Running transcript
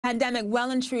pandemic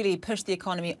well and truly pushed the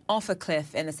economy off a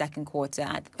cliff in the second quarter.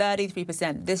 At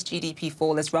 33%, this GDP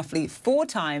fall is roughly four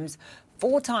times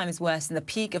worse than the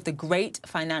peak of the great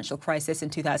financial crisis in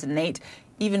 2008.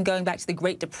 Even going back to the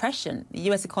Great Depression, the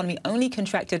U.S. economy only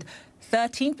contracted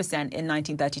 13% in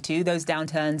 1932. Those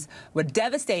downturns were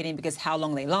devastating because how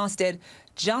long they lasted.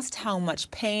 Just how much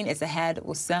pain is ahead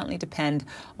will certainly depend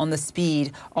on the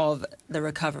speed of the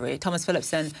recovery. Tomas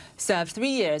Philipson served 3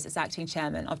 years as acting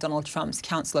chairman of Donald Trump's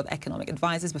Council of Economic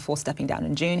Advisors before stepping down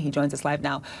in June. He joins us live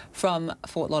now from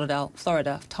Fort Lauderdale,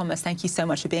 Florida. Thomas, thank you so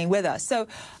much for being with us. So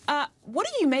what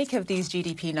do you make of these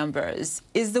GDP numbers?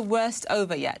 Is the worst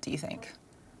over yet, do you think?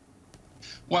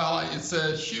 Well, it's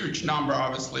a huge number,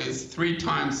 obviously. It's 3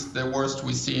 times the worst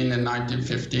we've seen in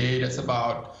 1958. It's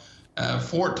about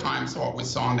 4 times what we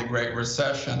saw in the Great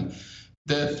Recession.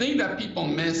 The thing that people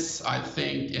miss, I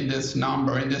think, in this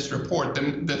number, in this report,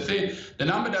 the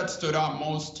number that stood out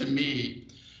most to me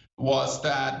was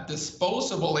that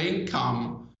disposable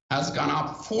income has gone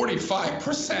up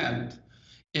 45%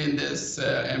 in this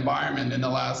environment in the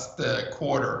last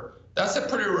quarter. That's a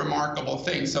pretty remarkable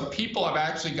thing. So people have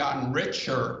actually gotten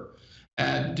richer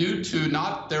due to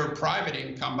not their private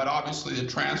income, but obviously the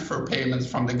transfer payments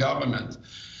from the government.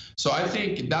 So I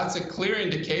think that's a clear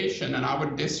indication, and I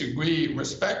would disagree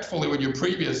respectfully with your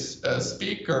previous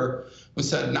speaker who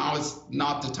said now is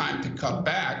not the time to cut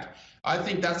back. I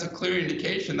think that's a clear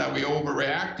indication that we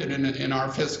overreacted in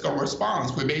our fiscal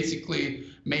response. We basically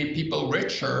made people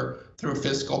richer through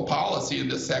fiscal policy in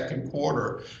the second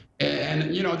quarter.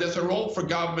 And, you know, there's a role for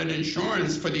government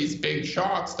insurance for these big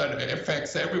shocks that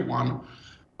affects everyone.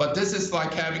 But this is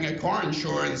like having a car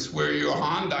insurance where your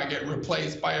Hyundai get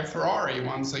replaced by a Ferrari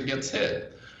once it gets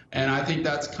hit. And I think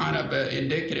that's kind of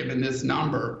indicative in this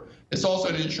number. It's also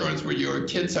an insurance where your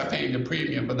kids are paying the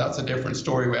premium, but that's a different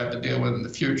story we have to deal with in the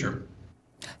future.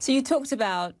 So you talked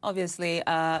about, obviously,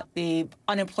 the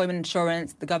unemployment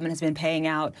insurance the government has been paying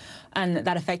out and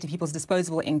that affected people's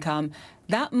disposable income.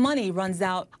 That money runs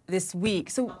out this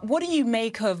week. So what do you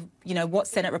make of, you know, what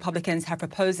Senate Republicans have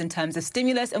proposed in terms of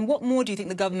stimulus, and what more do you think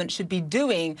the government should be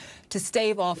doing to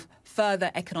stave off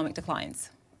further economic declines?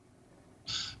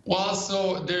 Well,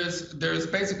 so there's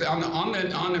basically on the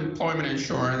unemployment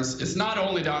insurance, it's not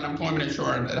only the unemployment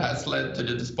insurance that has led to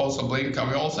the disposable income.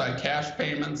 We also had cash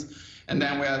payments. And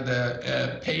then we had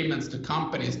the payments to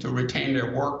companies to retain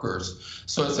their workers.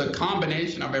 So it's a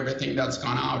combination of everything that's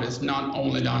gone out. It's not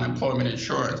only the unemployment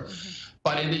insurance.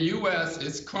 But in the U.S.,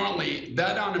 it's currently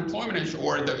that unemployment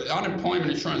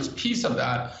insurance piece of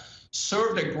that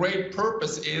served a great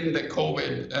purpose in the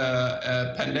COVID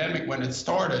pandemic when it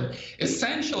started.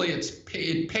 Essentially,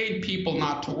 it paid people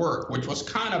not to work, which was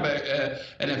kind of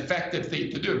an effective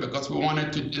thing to do because we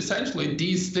wanted to essentially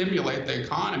de-stimulate the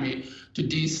economy to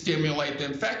de-stimulate the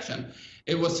infection.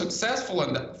 It was successful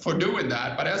for doing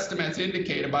that, but estimates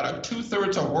indicate about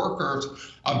 2/3 of workers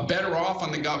are better off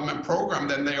on the government program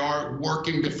than they are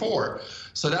working before.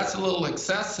 So that's a little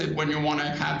excessive when you want to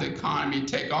have the economy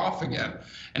take off again.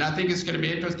 And I think it's going to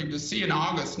be interesting to see in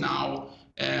August now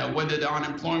whether the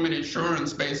unemployment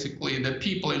insurance, basically the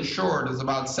people insured, is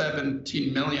about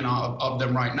 17 million of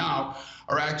them right now,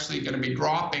 are actually going to be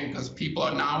dropping because people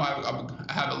are now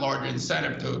have a larger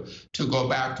incentive to go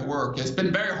back to work. It's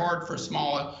been very hard for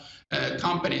smaller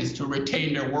companies to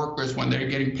retain their workers when they're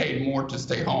getting paid more to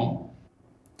stay home.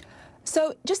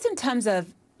 So just in terms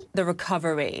of the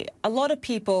recovery, a lot of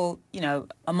people, you know,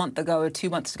 a month ago or 2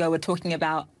 months ago were talking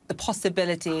about the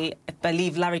possibility, I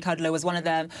believe Larry Kudlow was one of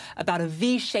them, about a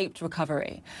V-shaped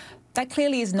recovery. That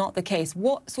clearly is not the case.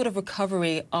 What sort of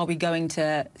recovery are we going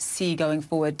to see going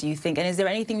forward, do you think? And is there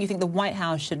anything you think the White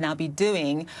House should now be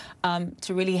doing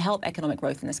to really help economic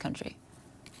growth in this country?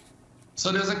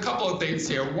 So there's a couple of things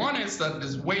here. One is that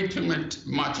there's way too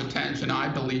much attention, I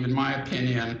believe, in my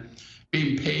opinion,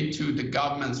 being paid to the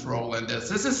government's role in this.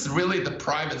 This is really the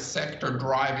private sector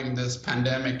driving this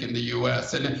pandemic in the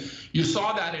U.S. And you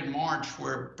saw that in March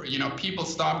where, you know, people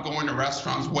stopped going to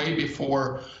restaurants way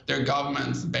before their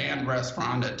governments banned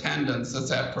restaurant attendance,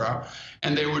 etc.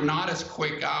 And they were not as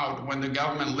quick out. When the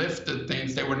government lifted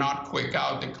things, they were not quick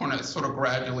out. They kind of sort of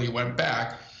gradually went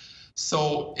back.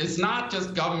 So it's not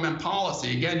just government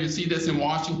policy. Again, you see this in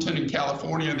Washington and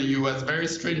California in the U.S., very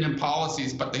stringent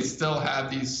policies, but they still have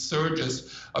these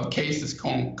surges of cases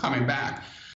coming back.